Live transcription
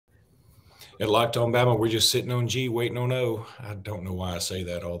At Locked On Bama, we're just sitting on G, waiting on O. I don't know why I say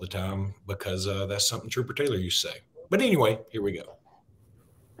that all the time because that's something Trooper Taylor used to say. But anyway, here we go.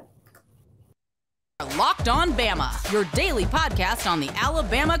 Locked On Bama, your daily podcast on the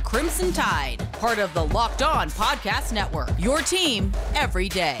Alabama Crimson Tide. Part of the Locked On Podcast Network, your team every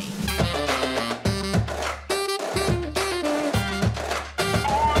day.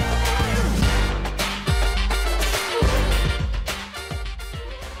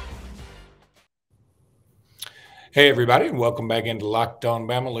 Hey, everybody, and welcome back into Locked On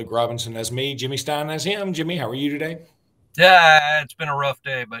Bama. Luke Robinson as me, Jimmy Stein as him. Jimmy, how are you today? Yeah, it's been a rough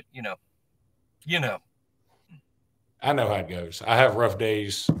day, but you know. I know how it goes. I have rough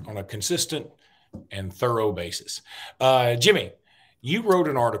days on a consistent and thorough basis. Jimmy, you wrote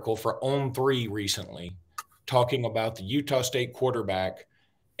an article for On3 recently talking about the Utah State quarterback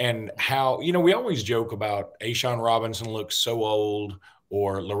and how, we always joke about A'Shawn Robinson looks so old,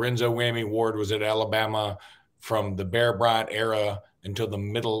 or Lorenzo Whammy Ward was at Alabama from the Bear Bryant era until the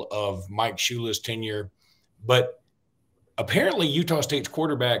middle of Mike Shula's tenure. But apparently Utah State's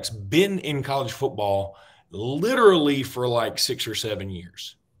quarterback's been in college football literally for like 6 or 7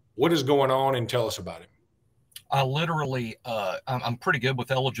 years. What is going on, and tell us about him? I'm pretty good with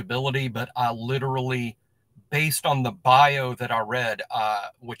eligibility, but I literally, based on the bio that I read,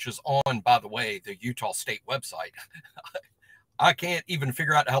 which is on, by the way, the Utah State website, I can't even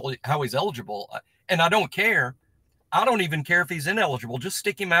figure out how he's eligible. And I don't care. I don't even care if he's ineligible. Just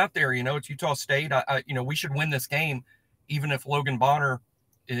stick him out there. It's Utah State. We should win this game. Even if Logan Bonner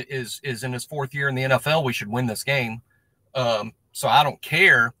is in his 4th year in the NFL, we should win this game. So I don't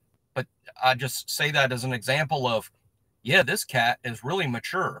care. But I just say that as an example of, this cat is really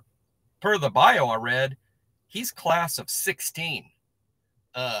mature. Per the bio I read, he's class of 16.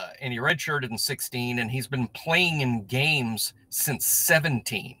 And he redshirted in 16, and he's been playing in games since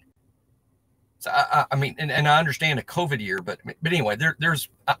 17. So I mean, and I understand a COVID year, but anyway,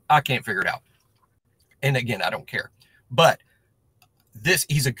 I can't figure it out. And again, I don't care. But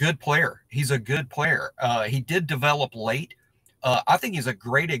he's a good player. He's a good player. He did develop late. I think he's a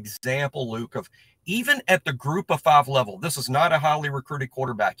great example, Luke, of even at the group of 5 level. This is not a highly recruited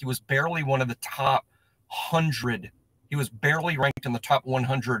quarterback. He was barely one of the top 100. He was barely ranked in the top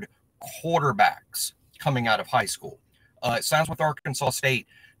 100 quarterbacks coming out of high school. Signs with Arkansas State,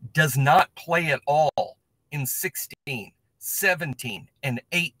 does not play at all in 16, 17, and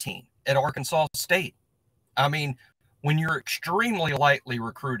 18 at Arkansas State. I mean, when you're extremely lightly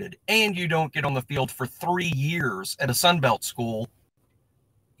recruited and you don't get on the field for 3 years at a Sunbelt school,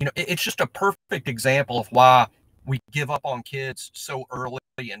 it's just a perfect example of why we give up on kids so early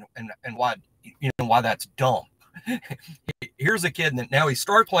and why that's dumb. Here's a kid that now he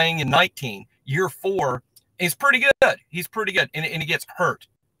started playing in 19, year 4. He's pretty good. He's pretty good. And he gets hurt.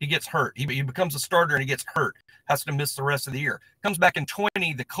 He becomes a starter and he gets hurt. Has to miss the rest of the year. Comes back in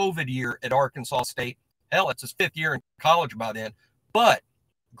 20, the COVID year at Arkansas State. Hell, it's his 5th year in college by then. But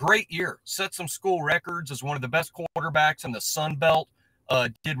great year. Set some school records as one of the best quarterbacks in the Sun Belt.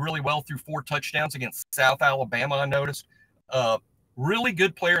 Did really well through 4 touchdowns against South Alabama, I noticed. Really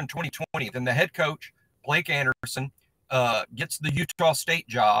good player in 2020. Then the head coach, Blake Anderson, gets the Utah State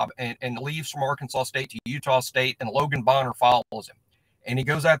job and leaves from Arkansas State to Utah State, and Logan Bonner follows him. And he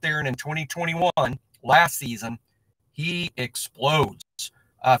goes out there, and in 2021, last season, he explodes.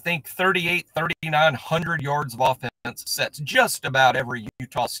 I think 3,900 yards of offense, sets just about every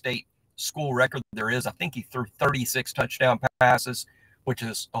Utah State school record there is. I think he threw 36 touchdown passes, which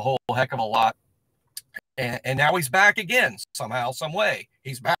is a whole heck of a lot. And now he's back again somehow, some way.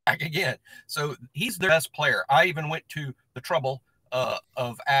 He's back again. So he's the best player. I even went to the trouble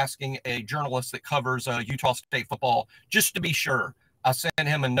of asking a journalist that covers Utah State football just to be sure. I sent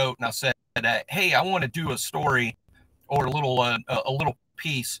him a note and I said, hey, I want to do a story or a little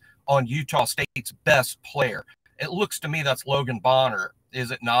piece on Utah State's best player. It looks to me that's Logan Bonner, is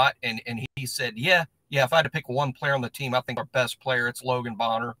it not? And he said, yeah, if I had to pick one player on the team, I think our best player, it's Logan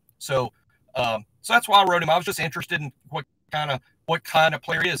Bonner. So that's why I wrote him. I was just interested in what kind of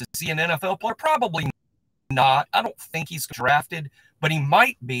player he is. Is he an NFL player? Probably not. I don't think he's drafted, but he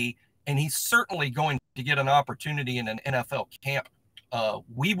might be, and he's certainly going to get an opportunity in an NFL camp.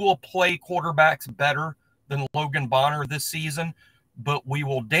 We will play quarterbacks better than Logan Bonner this season, but we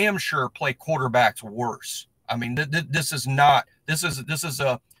will damn sure play quarterbacks worse. I mean, this is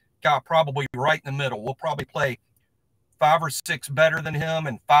a guy probably right in the middle. We'll probably play 5 or 6 better than him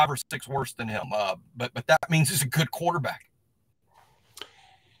and 5 or 6 worse than him. But that means he's a good quarterback.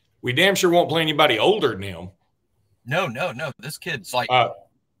 We damn sure won't play anybody older than him. No. This kid's like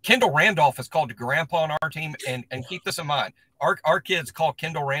Kendall Randolph is called Grandpa on our team, and keep this in mind. Our kids call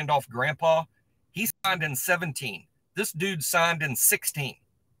Kendall Randolph Grandpa. He signed in 17. This dude signed in 16.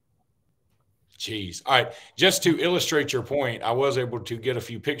 Jeez. All right. Just to illustrate your point, I was able to get a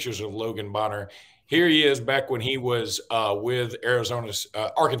few pictures of Logan Bonner. Here he is back when he was with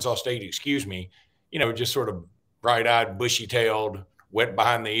Arkansas State, excuse me, just sort of bright-eyed, bushy-tailed, wet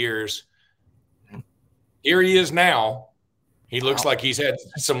behind the ears. Here he is now. He looks like he's had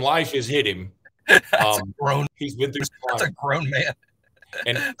some life has hit him. He's been through some life. That's a grown man.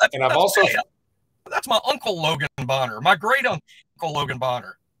 And I've also – that's my Uncle Logan Bonner, my great-uncle Logan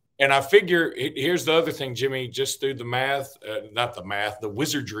Bonner. And I figure here's the other thing, Jimmy, just through the the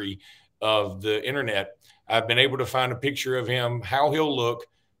wizardry of the internet, I've been able to find a picture of him, how he'll look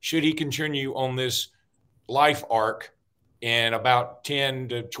should he continue on this life arc in about 10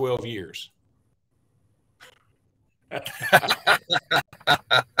 to 12 years. That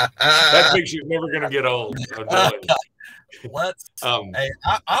picture's never going to get old. Hey,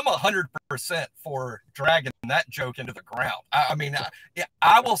 I'm 100% for dragging that joke into the ground.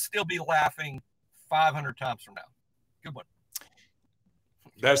 I will still be laughing 500 times from now. Good one.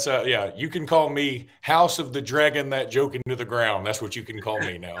 That's you can call me House of the Dragon that joke into the ground. That's what you can call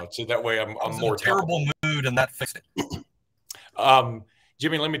me now. So that way I'm more terrible mood, and that fixed it.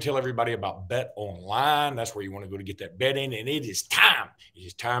 Jimmy, let me tell everybody about Bet Online. That's where you want to go to get that bet in, and it is time. It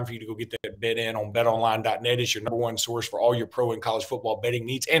is time for you to go get that bet in on betonline.net. It's your number one source for all your pro and college football betting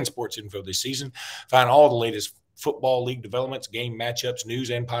needs and sports info this season. Find all the latest football league developments, game matchups, news,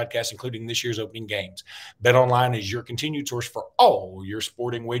 and podcasts, including this year's opening games. BetOnline is your continued source for all your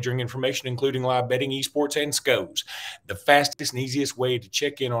sporting wagering information, including live betting, esports, and SCOs. The fastest and easiest way to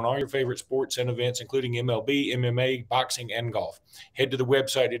check in on all your favorite sports and events, including MLB, MMA, boxing, and golf. Head to the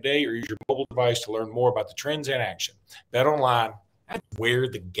website today or use your mobile device to learn more about the trends in action. BetOnline, that's where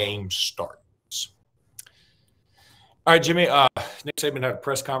the game starts. All right, Jimmy, Nick Saban had a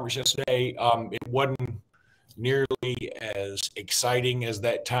press conference yesterday. It wasn't nearly as exciting as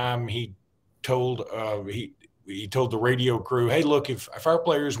that time he told he told the radio crew, hey, look, if our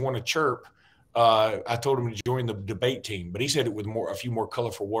players want to chirp, I told them to join the debate team. But he said it with a few more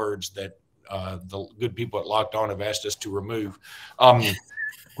colorful words that the good people at Locked On have asked us to remove.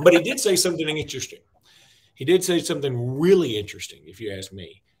 But he did say something interesting. He did say something really interesting, if you ask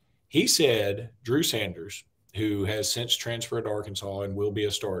me. He said Drew Sanders, who has since transferred to Arkansas and will be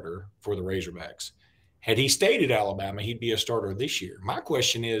a starter for the Razorbacks, had he stayed at Alabama, he'd be a starter this year. My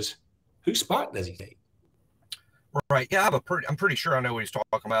question is, whose spot does he take? Right. Yeah, I'm pretty sure I know what he's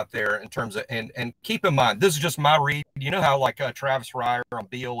talking about there in terms of, and keep in mind, this is just my read. You know how Travis Reier on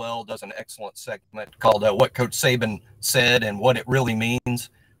BOL does an excellent segment called What Coach Saban Said and What It Really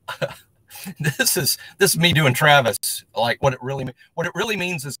Means. This is me doing Travis. Like what it really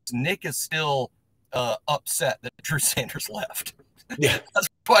means is Nick is still upset that Drew Sanders left. Yeah, that's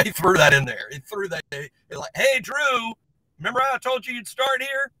why he threw that in there. He threw that like, hey, Drew, remember how I told you you'd start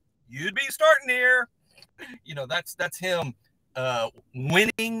here? You'd be starting here. That's him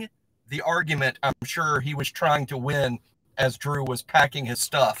winning the argument. I'm sure he was trying to win as Drew was packing his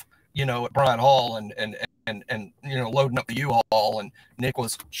stuff, at Bryant Hall and loading up the U-Haul, and Nick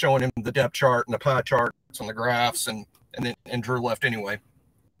was showing him the depth chart and the pie charts and the graphs, and Drew left anyway.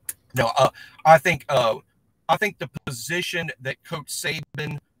 No, I think the position that Coach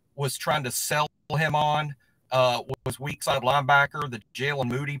Saban was trying to sell him on was weak side linebacker, the Jalen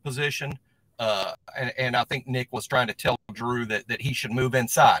Moody position. And I think Nick was trying to tell Drew that he should move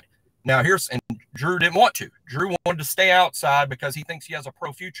inside. Now and Drew didn't want to. Drew wanted to stay outside because he thinks he has a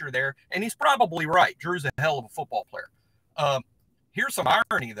pro future there, and he's probably right. Drew's a hell of a football player. Here's some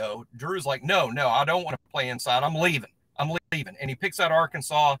irony, though. Drew's like, no, I don't want to play inside. I'm leaving. And he picks out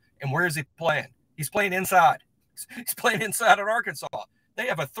Arkansas, and where is he playing? He's playing inside. He's playing inside at Arkansas. They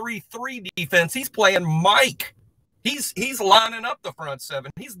have a 3-3 defense. He's playing Mike. He's lining up the front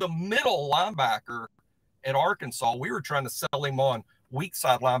seven. He's the middle linebacker at Arkansas. We were trying to sell him on weak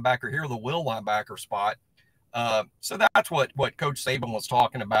side linebacker here, the will linebacker spot. So that's what Coach Saban was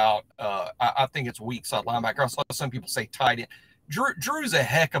talking about. I think it's weak side linebacker. I saw some people say tight end. Drew's a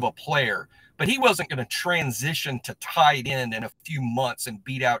heck of a player, but he wasn't going to transition to tight end in a few months and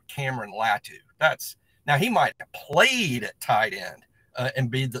beat out Cameron Latu. Now he might have played at tight end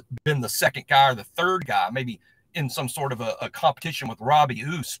and been the second guy or the third guy, maybe in some sort of a competition with Robbie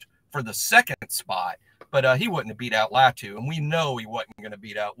Oost for the second spot, but he wouldn't have beat out Latu, and we know he wasn't going to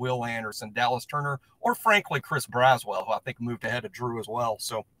beat out Will Anderson, Dallas Turner, or frankly Chris Braswell, who I think moved ahead of Drew as well.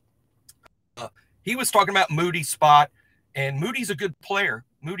 So he was talking about Moody's spot, and Moody's a good player.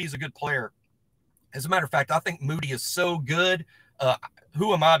 As a matter of fact, I think Moody is so good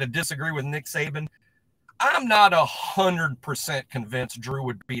Who am I to disagree with Nick Saban? I'm not 100% convinced Drew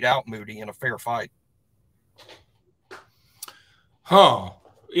would beat out Moody in a fair fight. Huh.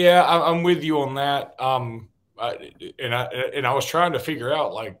 Yeah, I'm with you on that. I was trying to figure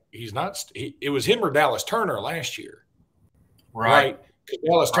out, like, it was him or Dallas Turner last year. Right? Because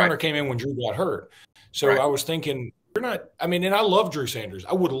Dallas Turner came in when Drew got hurt. So I was thinking, and I love Drew Sanders.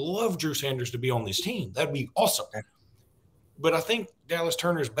 I would love Drew Sanders to be on this team. That'd be awesome. But I think Dallas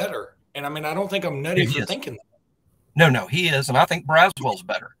Turner's better. And I don't think I'm nutty for thinking that. No, he is. And I think Braswell's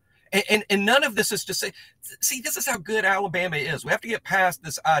better. And none of this is to say, see, this is how good Alabama is. We have to get past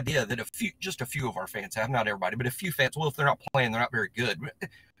this idea that just a few of our fans have, not everybody, but a few fans, well, if they're not playing, they're not very good.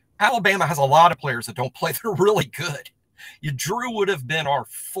 Alabama has a lot of players that don't play. They're really good. Drew would have been our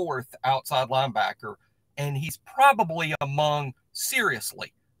fourth outside linebacker, and he's probably among,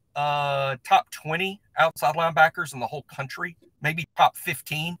 seriously, top 20 outside linebackers in the whole country, maybe top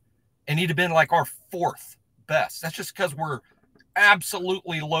 15, and he'd have been like our fourth best. That's just because we're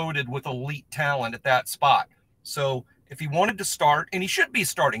absolutely loaded with elite talent at that spot. So if he wanted to start, and he should be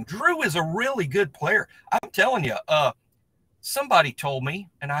starting, Drew is a really good player. I'm telling you, somebody told me,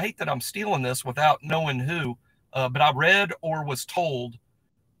 and I hate that I'm stealing this without knowing who, but I read or was told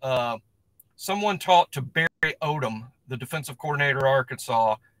someone talked to Barry Odom, the defensive coordinator of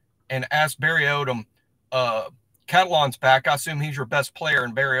Arkansas, and asked Barry Odom, Catalon's back. I assume he's your best player.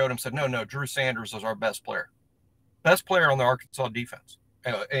 And Barry Odom said, no, Drew Sanders is our best player. Best player on the Arkansas defense.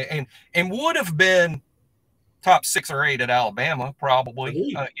 And would have been top 6 or 8 at Alabama,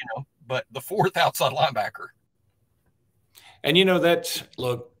 probably, but the fourth outside linebacker. And,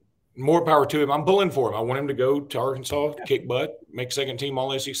 look, more power to him. I'm pulling for him. I want him to go to Arkansas, kick butt, make second team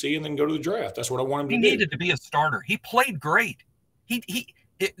all SEC, and then go to the draft. That's what I want him to do. He needed to be a starter. He played great.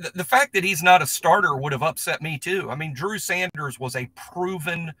 The fact that he's not a starter would have upset me too. Drew Sanders was a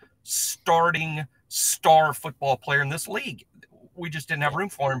proven starting star football player in this league. We just didn't have room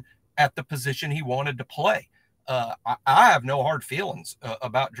for him at the position he wanted to play. I have no hard feelings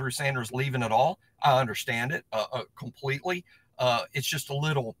about Drew Sanders leaving at all. I understand it completely. It's just a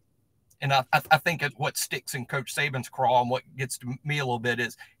little, and I think what sticks in Coach Saban's craw and what gets to me a little bit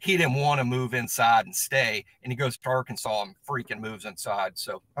is he didn't want to move inside and stay, and he goes to Arkansas and freaking moves inside.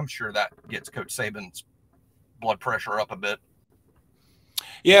 So I'm sure that gets Coach Saban's blood pressure up a bit.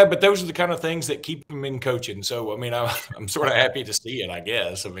 Yeah, but those are the kind of things that keep him in coaching. So, I'm sort of happy to see it, I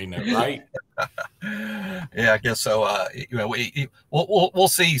guess. Right? Yeah, I guess so. We'll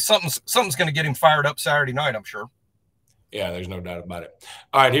see. Something's going to get him fired up Saturday night, I'm sure. Yeah, there's no doubt about it.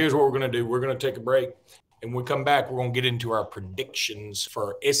 All right, here's what we're going to do. We're going to take a break. And when we come back, we're going to get into our predictions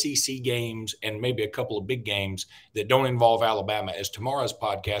for SEC games and maybe a couple of big games that don't involve Alabama, as tomorrow's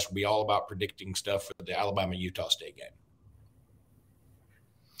podcast will be all about predicting stuff for the Alabama-Utah State game.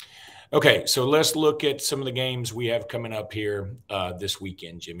 Okay, so let's look at some of the games we have coming up here this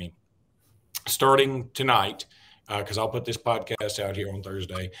weekend, Jimmy. Starting tonight, because I'll put this podcast out here on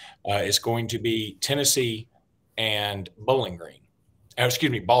Thursday, it's going to be Tennessee and Bowling Green.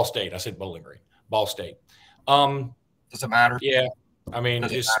 Ball State. I said Bowling Green. Ball State. Does it matter? Yeah.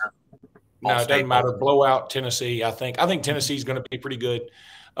 It doesn't matter. Blowout Tennessee, I think. Tennessee's going to be pretty good.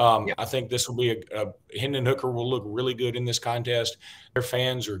 I think this will be Hendon Hooker will look really good in this contest. Their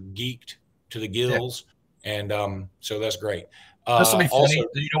fans are geeked to the gills, and so that's great. This will be funny.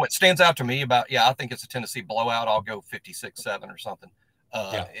 What stands out to me about, I think it's a Tennessee blowout. I'll go 56-7 or something.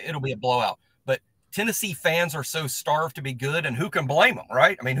 It'll be a blowout. But Tennessee fans are so starved to be good, and who can blame them,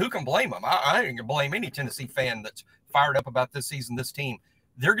 right? Who can blame them? I ain't going to blame any Tennessee fan that's fired up about this season, this team.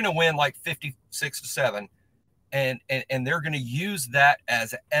 They're going to win like 56-7. And they're going to use that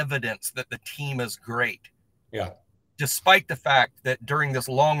as evidence that the team is great. Yeah. Despite the fact that during this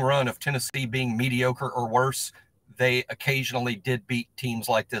long run of Tennessee being mediocre or worse, they occasionally did beat teams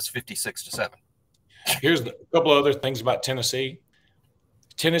like this 56-7. Here's a couple of other things about Tennessee.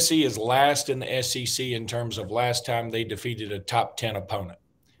 Tennessee is last in the SEC in terms of last time they defeated a top 10 opponent.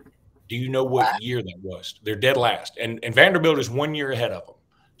 Do you know what year that was? They're dead last. And Vanderbilt is 1 year ahead of them.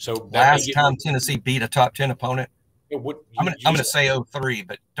 So last time Tennessee beat a top 10 opponent, I'm going to say 03,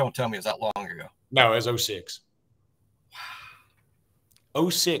 but don't tell me it was that long ago. No, it was 06. Wow.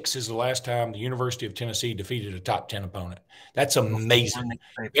 06 is the last time the University of Tennessee defeated a top 10 opponent. That's amazing.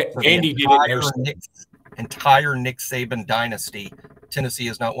 Andy did it. Entire Nick Saban dynasty, Tennessee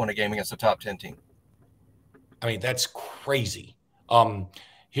has not won a game against a top 10 team. That's crazy.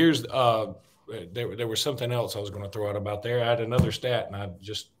 Here's there was something else I was going to throw out about there. I had another stat, and I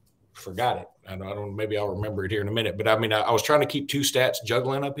just forgot it. I don't. Maybe I'll remember it here in a minute. But I mean, I was trying to keep two stats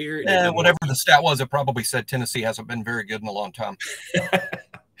juggling up here. Whatever the stat was, it probably said Tennessee hasn't been very good in a long time.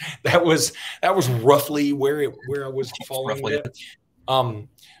 that was roughly where I was falling with.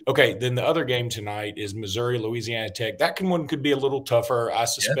 Okay, then the other game tonight is Missouri, Louisiana Tech. That one could be a little tougher. I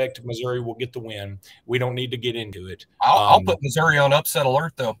suspect Missouri will get the win. We don't need to get into it. I'll put Missouri on upset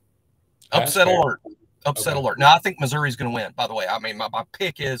alert, though. Upset alert. Now, I think Missouri's going to win, by the way. I mean, my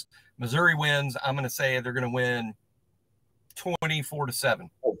pick is Missouri wins. I'm going to say they're going to win 24-7.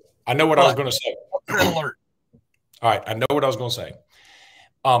 I know what I was going to say. Upset alert. All right, I know what I was going to say.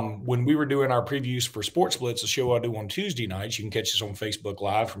 When we were doing our previews for Sports Blitz, a show I do on Tuesday nights, you can catch us on Facebook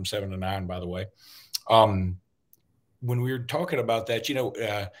Live from 7 to 9, by the way. When we were talking about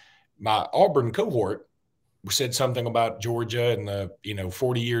that, my Auburn cohort said something about Georgia and the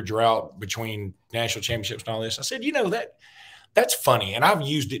 40-year drought between national championships and all this. I said, that's funny, and I've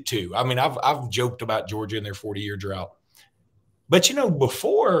used it too. I mean, I've joked about Georgia and their 40-year drought. But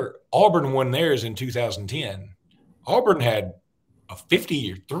before Auburn won theirs in 2010, Auburn had a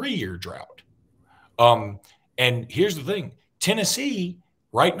 3-year drought. And here's the thing: Tennessee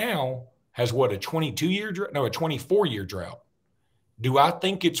right now has what, a 22-year drought? No, a 24-year drought. Do I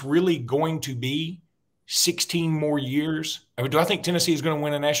think it's really going to be 16 more years? I mean, do I think Tennessee is going to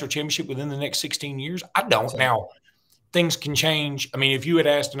win a national championship within the next 16 years? I don't. Now, things can change. I mean, if you had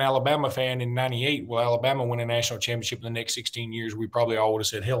asked an Alabama fan in 98, will Alabama win a national championship in the next 16 years? We probably all would have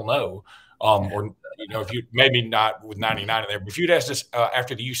said, hell no. Or, if you maybe not with 99 in there, but if you'd asked us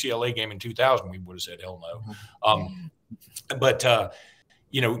after the UCLA game in 2000, we would have said, hell no. But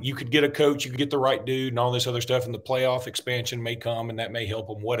you could get a coach, you could get the right dude and all this other stuff, and the playoff expansion may come and that may help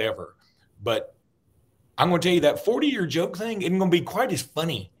them, whatever. But I'm going to tell you that 40-year joke thing isn't going to be quite as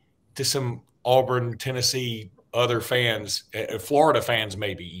funny to some Auburn, Tennessee, other fans, Florida fans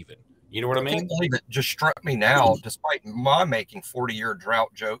maybe even. You know what I mean? I can't believe it just struck me now, despite my making 40-year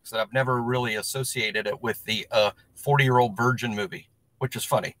drought jokes, that I've never really associated it with the 40-year-old virgin movie, which is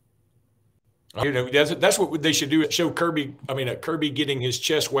funny. That's what they should do. Show Kirby getting his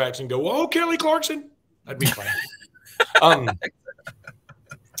chest waxed and go, "Oh, Kelly Clarkson." That'd be funny.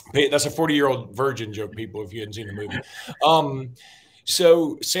 That's a 40-year-old virgin joke, people, if you hadn't seen the movie.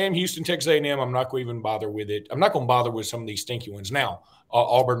 So Sam Houston, Texas A&M, I'm not going to even bother with it. I'm not going to bother with some of these stinky ones. Now,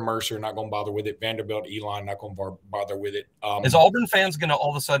 Auburn, Mercer, not going to bother with it. Vanderbilt, Elon, not going to bother with it. Is Auburn fans going to all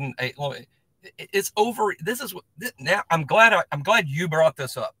of a sudden? It's over. Now I'm glad you brought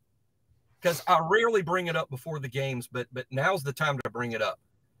this up, because I rarely bring it up before the games, but now's the time to bring it up.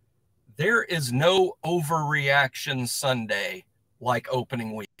 There is no overreaction Sunday like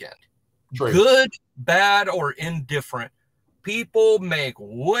opening weekend. True. Good, bad, or indifferent. People make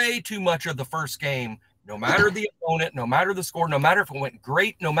way too much of the first game, no matter the opponent, no matter the score, no matter if it went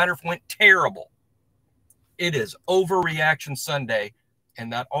great, no matter if it went terrible. It is overreaction Sunday,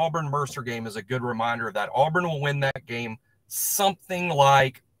 and that Auburn-Mercer game is a good reminder of that. Auburn will win that game something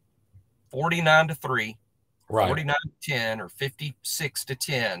like 49-3, right, 49-10, or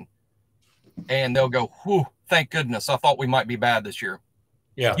 56-10, and they'll go, whew, thank goodness, I thought we might be bad this year.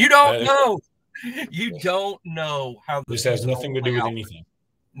 Yeah. You don't know. You don't know how this has nothing to do with anything.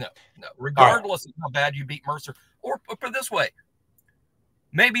 No. Regardless of how bad you beat Mercer, or put it this way,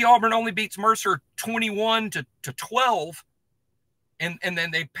 maybe Auburn only beats Mercer 21-12, and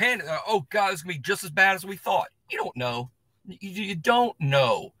then they panic. Oh God, it's gonna be just as bad as we thought. You don't know. You don't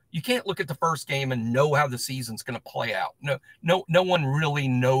know. You can't look at the first game and know how the season's gonna play out. No one really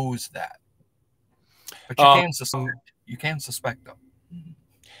knows that. But you can suspect. You can suspect them.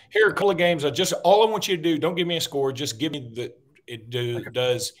 Here are a couple of games. All I want you to do, don't give me a score. Just give me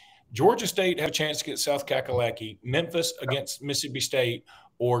does Georgia State have a chance to get South Kakalaki, Memphis against Mississippi State,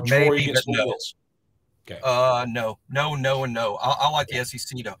 or Troy against Louisville? Okay. No. I like the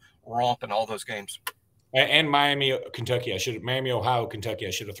SEC to romp in all those games. And Miami, Kentucky. Miami, Ohio, Kentucky.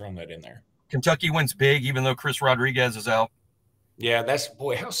 I should have thrown that in there. Kentucky wins big, even though Chris Rodriguez is out. Yeah,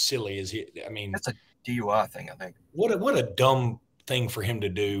 how silly is he? I mean, that's a DUI thing, I think. What a dumb thing for him to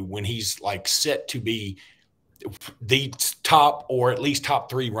do when he's like set to be the top or at least top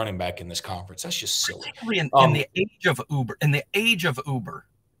 3 running back in this conference. That's just silly. In the age of Uber, we're in the age of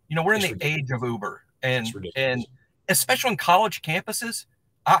Uber, and especially on college campuses.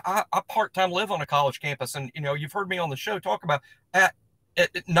 I part-time live on a college campus, and you've heard me on the show talk about at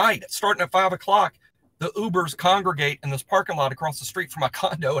night, starting at 5 o'clock, the Ubers congregate in this parking lot across the street from my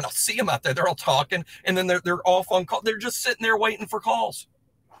condo, and I'll see them out there. They're all talking, and then they're off on call. They're just sitting there waiting for calls.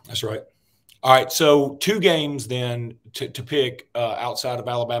 That's right. All right, so 2 games then to pick outside of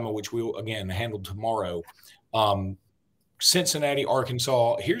Alabama, which we'll, again, handle tomorrow. Cincinnati,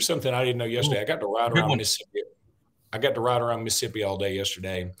 Arkansas. Here's something I didn't know yesterday. I got to ride around Mississippi. I got to ride around Mississippi all day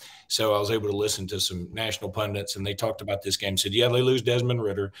yesterday. So I was able to listen to some national pundits, and they talked about this game. Said, yeah, they lose Desmond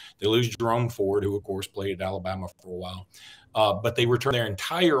Ridder. They lose Jerome Ford, who, of course, played at Alabama for a while. But they return their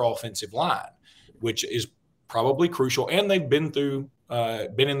entire offensive line, which is probably crucial. And they've been in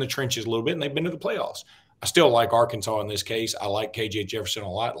the trenches a little bit, and they've been to the playoffs. I still like Arkansas in this case. I like KJ Jefferson a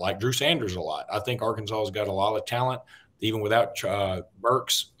lot. I like Drew Sanders a lot. I think Arkansas has got a lot of talent, even without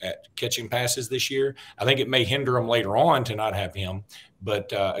Burks at catching passes this year. I think it may hinder them later on to not have him.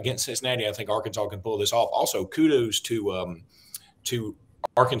 But against Cincinnati, I think Arkansas can pull this off. Also, kudos to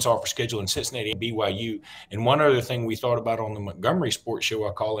Arkansas for scheduling Cincinnati and BYU. And one other thing we thought about on the Montgomery Sports Show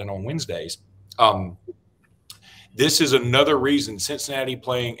I call in on Wednesdays, this is another reason Cincinnati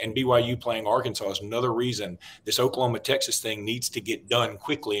playing and BYU playing Arkansas is another reason this Oklahoma-Texas thing needs to get done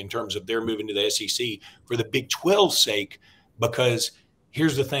quickly in terms of their moving to the SEC for the Big 12's sake. Because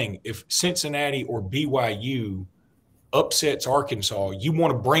here's the thing, if Cincinnati or BYU upsets Arkansas, you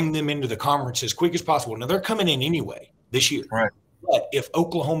want to bring them into the conference as quick as possible. Now, they're coming in anyway this year. Right. But if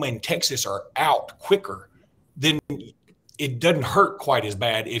Oklahoma and Texas are out quicker, then it doesn't hurt quite as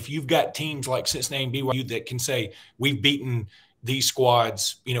bad if you've got teams like Cincinnati and BYU that can say, we've beaten these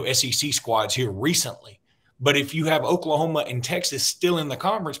squads, SEC squads here recently. But if you have Oklahoma and Texas still in the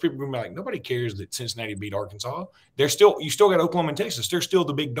conference, people are going to be like, nobody cares that Cincinnati beat Arkansas. You still got Oklahoma and Texas. They're still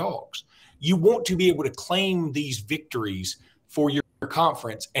the big dogs. You want to be able to claim these victories for your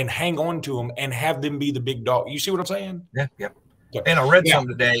conference and hang on to them and have them be the big dog. You see what I'm saying? Yeah. And I read some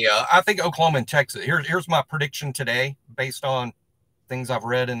today. I think Oklahoma and Texas. Here's my prediction today, based on things I've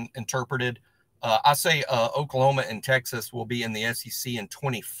read and interpreted. I say Oklahoma and Texas will be in the SEC in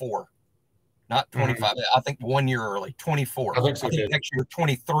 24, not 25. Mm-hmm. I think 1 year early, 24. I think next year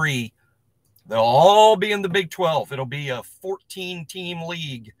 23. They'll all be in the Big 12. It'll be a 14-team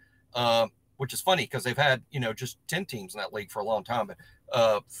league, which is funny because they've had just 10 teams in that league for a long time.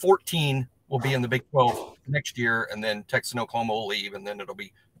 But 14 will be in the Big 12 next year, and then Texas and Oklahoma will leave, and then it'll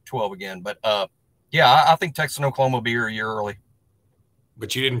be 12 again. But, I think Texas and Oklahoma will be here a year early.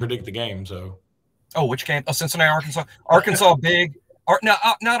 But you didn't predict the game, so. Oh, which game? Oh, Cincinnati, Arkansas. Arkansas big. No,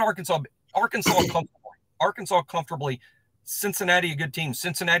 not Arkansas. Arkansas comfortably. Arkansas comfortably. Cincinnati, a good team.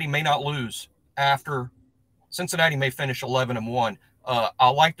 Cincinnati may not lose after. Cincinnati may finish 11-1. I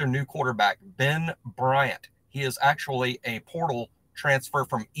like their new quarterback, Ben Bryant. He is actually a portal transfer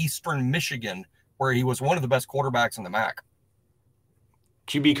from Eastern Michigan, where he was one of the best quarterbacks in the MAC.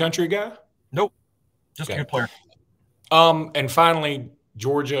 QB country guy? Nope. Just a good player. And finally,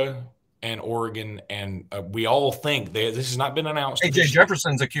 Georgia and Oregon, and we all think this has not been announced. AJ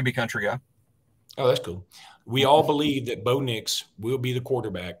Jefferson's a QB country guy. Oh, that's cool. We all believe that Bo Nix will be the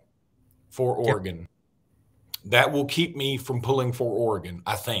quarterback for Oregon. Yep. That will keep me from pulling for Oregon,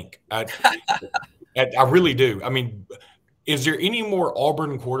 I think. I really do. I mean, is there any more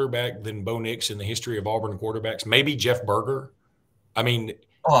Auburn quarterback than Bo Nix in the history of Auburn quarterbacks? Maybe Jeff Berger. I mean,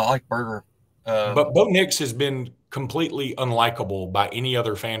 I like Berger. But Bo Nix has been completely unlikable by any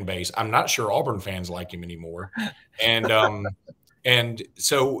other fan base. I'm not sure Auburn fans like him anymore. And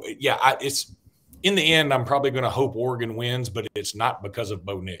so, it's in the end, I'm probably going to hope Oregon wins, but it's not because of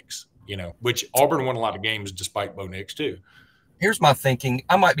Bo Nix, which Auburn won a lot of games despite Bo Nix too. Here's my thinking.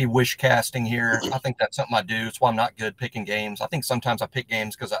 I might be wish casting here. I think that's something I do. It's why I'm not good picking games. I think sometimes I pick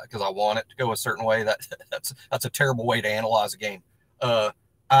games because I want it to go a certain way. That's a terrible way to analyze a game. How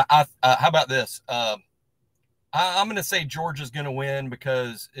about this? I'm going to say Georgia's going to win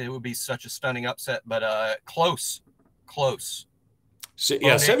because it would be such a stunning upset, but close. So,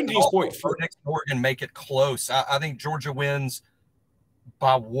 17-point. Oregon make it close. I think Georgia wins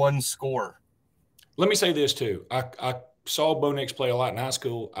by one score. Let me say this too. I saw Bo Nix play a lot in high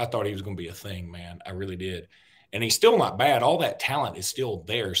school. I thought he was going to be a thing, man. I really did. And he's still not bad. All that talent is still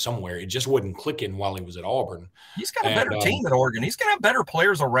there somewhere. It just wasn't clicking while he was at Auburn. He's got a better team at Oregon. He's going to have better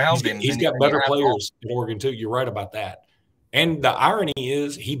players around him. He's got better players at Oregon, too. You're right about that. And the irony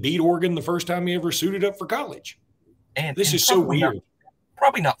is he beat Oregon the first time he ever suited up for college. And this is so weird.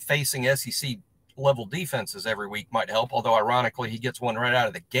 Probably not facing SEC-level defenses every week might help, although ironically he gets one right out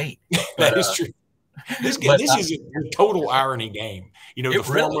of the gate. That is true. This is a total irony game.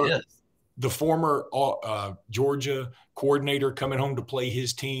 The former Georgia coordinator coming home to play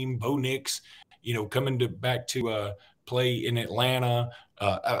his team, Bo Nix, coming back to play in Atlanta.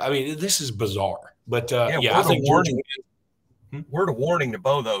 I mean, this is bizarre. But I think Georgia. Word of warning to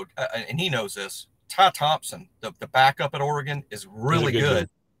Bo, though, and he knows this. Ty Thompson, the backup at Oregon, is really good.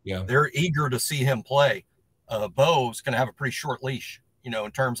 Yeah, they're eager to see him play. Bo's going to have a pretty short leash,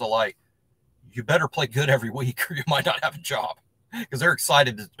 in terms of you better play good every week or you might not have a job, because they're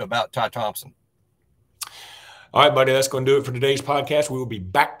excited about Ty Thompson. All right, buddy, that's going to do it for today's podcast. We will be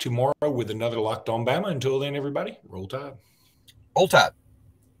back tomorrow with another Locked On Bama. Until then, everybody, roll Tide. Roll Tide.